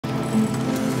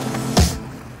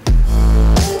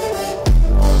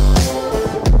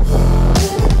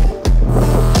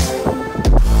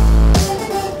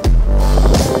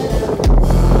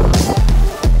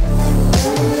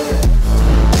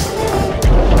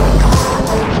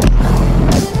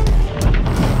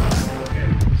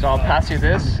So I'll pass you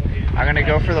this. I'm gonna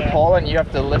go for the pole and you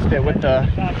have to lift it with the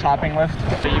topping lift.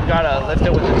 So you've gotta lift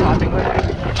it with the topping lift.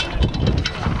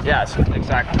 Yes,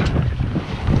 exactly.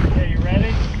 Okay, you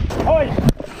ready? Oh!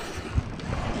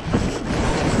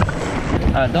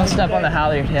 Don't step on the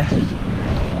halyard, yeah.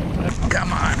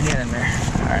 Come on, get in there.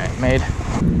 All right, made.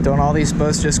 Don't all these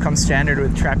boats just come standard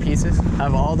with trapezes?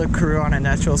 Have all the crew on an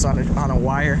Etchells on a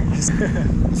wire. This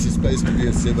is supposed to be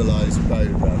a civilized boat,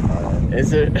 Rafael.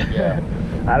 Is it? Yeah.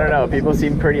 I don't know, people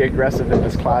seem pretty aggressive in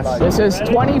this class. This is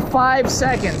 25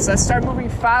 seconds. Let's start moving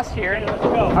fast here. Okay, let's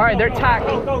go. All right, they're tacked.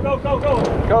 Go, go, go, go, go.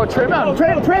 Go, trim them,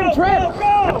 trim. Go,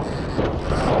 go.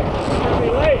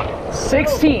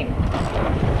 16.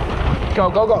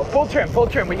 Go. Full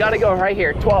trim. We gotta go right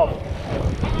here, 12.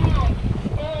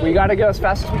 We gotta go as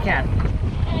fast as we can.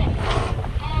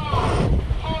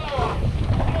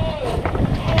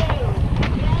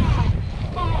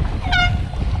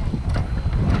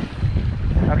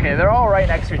 Okay, they're all right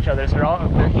next to each other, so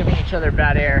they're giving each other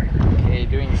bad air. Okay,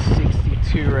 doing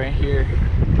 62 right here.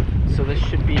 So this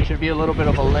should be a little bit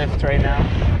of a lift right now.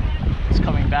 It's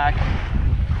coming back.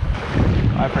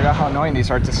 I forgot how annoying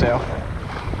these are to sail.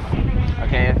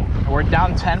 Okay, we're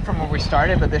down 10 from where we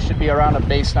started, but this should be around a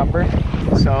base number.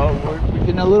 So we're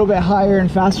getting a little bit higher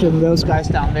and faster than those guys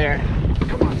down there.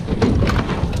 Come on.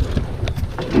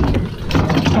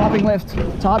 Topping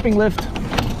lift.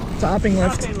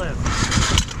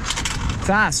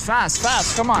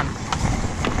 Fast, come on.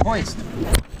 Hoist.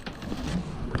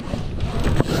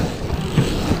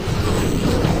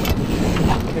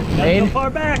 Not so far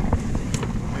back.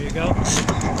 There you go.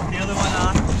 The other one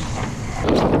on.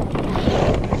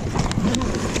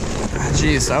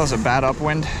 Jeez, that was a bad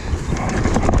upwind.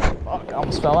 Fuck, I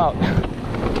almost fell out.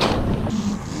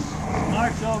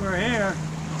 Mark's over here.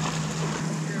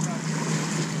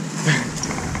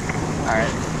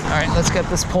 All right, let's get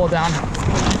this pole down.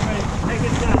 Ready, take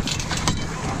it down.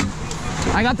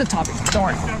 I got the topping, don't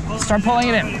worry. Start pulling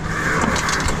it in.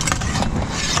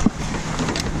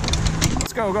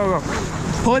 Let's go.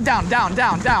 Pull it down.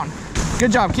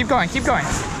 Good job, keep going.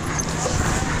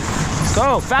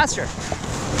 Go, faster.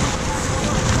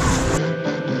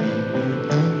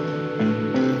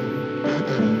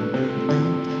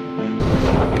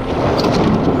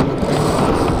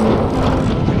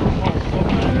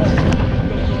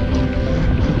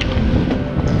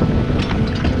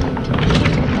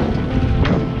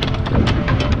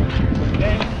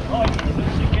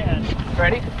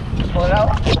 Ready? Pull it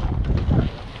out.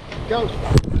 Go.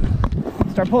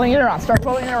 Start pulling it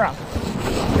around.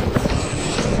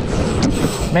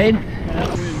 Made?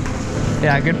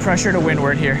 Yeah, good pressure to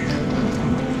windward here.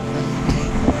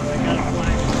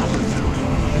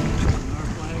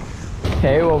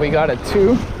 Okay, well we got a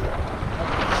 2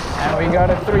 and we got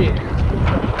a 3.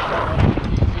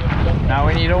 Now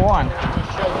we need a 1.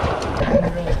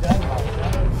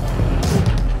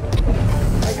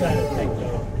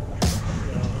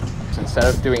 Instead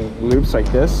of doing loops like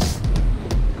this,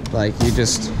 like you do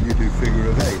figure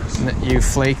of 8s. You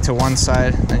flake to one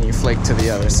side, then you flake to the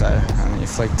other side, and then you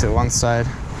flake to one side,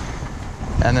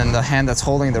 and then the hand that's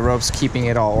holding the rope's keeping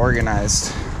it all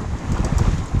organized.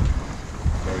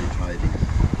 Very tidy.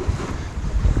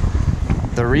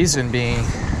 The reason being,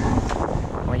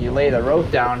 when you lay the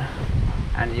rope down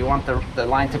and you want the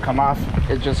line to come off,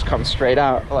 it just comes straight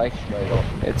out, like Straight off.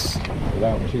 it's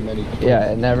Without too many twists.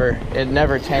 yeah, it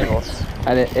never tangles.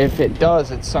 And if it does,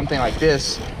 it's something like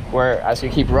this, where as you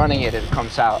keep running it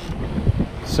comes out.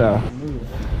 So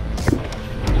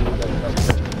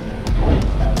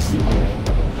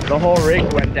the whole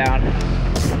rig went down.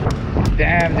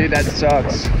 Damn, dude, that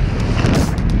sucks.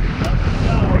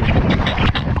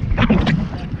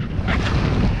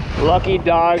 Lucky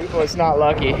dog was not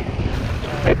lucky.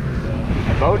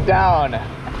 Boat down.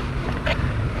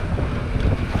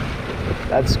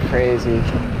 That's crazy.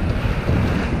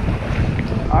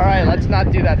 All right, let's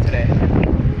not do that today.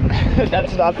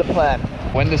 That's not the plan.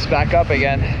 Wind this back up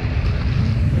again.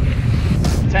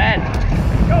 10,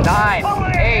 9,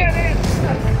 8,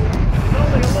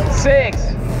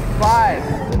 6,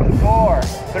 5, 4,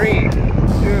 3, 2.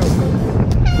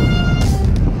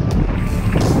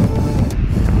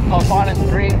 Puff on in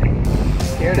 3.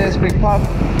 Here it is, big puff.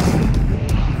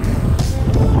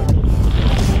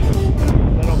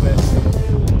 A little bit.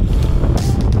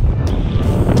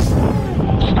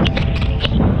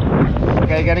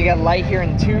 Okay, gotta gonna get light here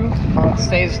in 2. It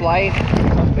stays light.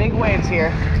 Some big waves here.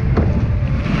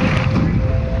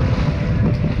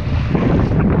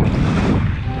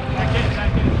 Back in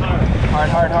hard.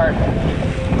 Hard, hard, hard.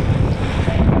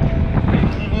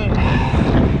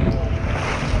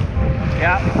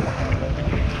 Yeah.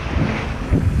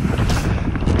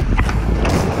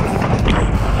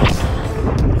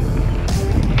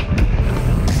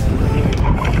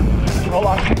 Hold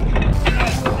on.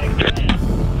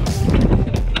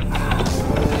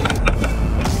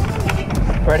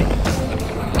 Ready?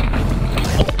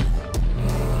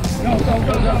 Go, go,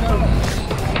 go, go, go.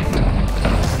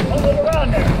 Hold it around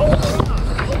there. Hold it around.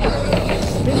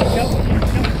 Here you go.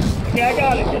 Okay, I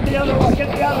got it. Get the other one. Get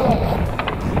the other one.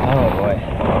 Oh boy.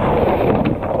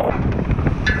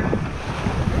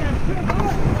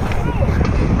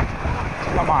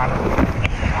 Come on.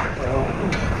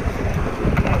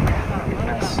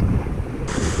 Nice.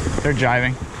 They're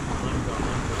driving.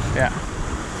 Yeah.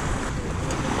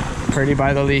 Pretty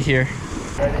by the lee here.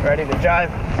 Ready to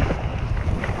jive.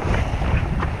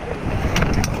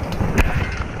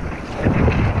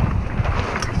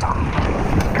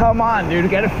 Come on, dude,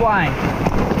 get it flying.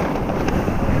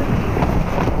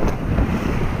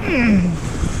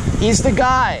 He's the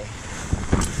guy.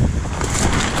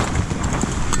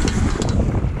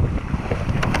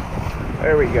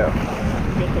 There we go.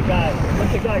 Get the guy.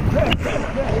 Let the guy grab.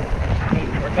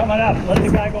 We're coming up. Let the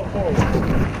guy go forward.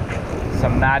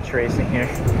 Some match racing here.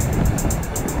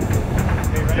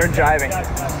 They're driving.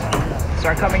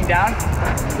 Start coming down.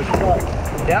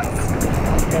 Yep.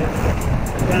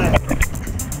 Got it.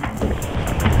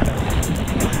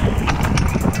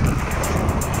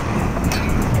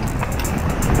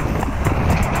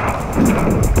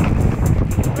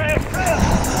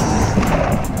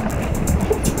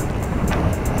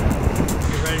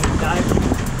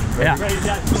 Yeah. Ready to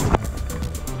dive?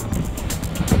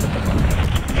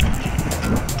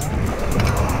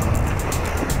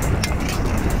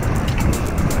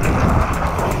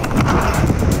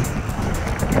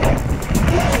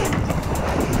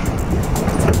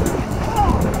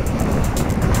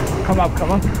 Come up,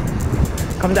 come up.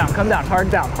 Come down,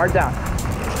 hard down, hard down.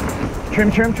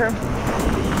 Trim, trim, trim.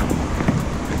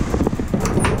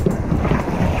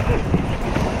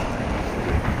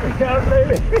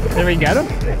 Did we get him?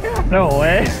 No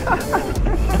way.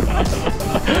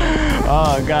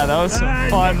 Oh god, that was some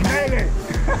fun.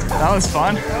 That was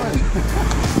fun.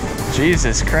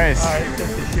 Jesus Christ.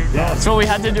 That's what we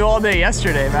had to do all day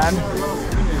yesterday, man.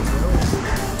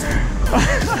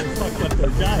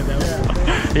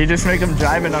 You just make them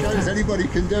drive enough. Anybody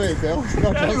can do it, Bill.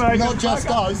 Not just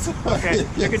us. Okay,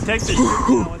 you can take the shoot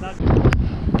now and not...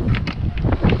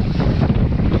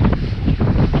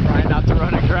 Trying not to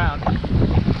run aground.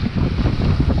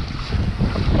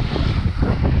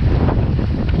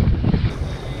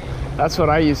 That's what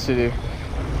I used to do.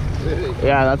 Really?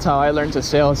 Yeah, that's how I learned to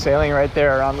sail. Sailing right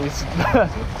there around these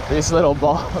these little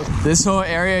balls. This whole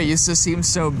area used to seem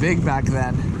so big back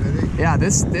then. Really? Yeah,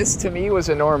 this to me was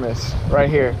enormous right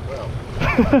here. Well,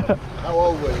 how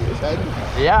old were you? 10?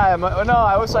 Yeah, no,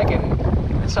 I was like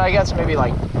so I guess maybe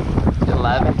like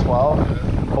 11,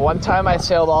 12. But one time I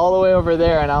sailed all the way over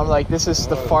there and I'm like, this is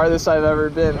the farthest I've ever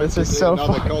been. This is so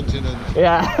far. Another continent.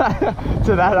 Yeah,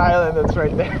 to that island that's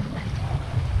right there.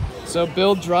 So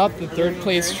Bill dropped the 3rd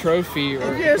place trophy.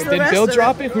 Or, Here's the did rest Bill of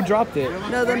drop it? Who dropped it?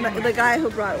 No, the guy who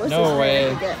brought it. What's No his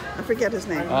way. name? I forget his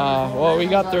name. Well, we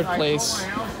got 3rd place.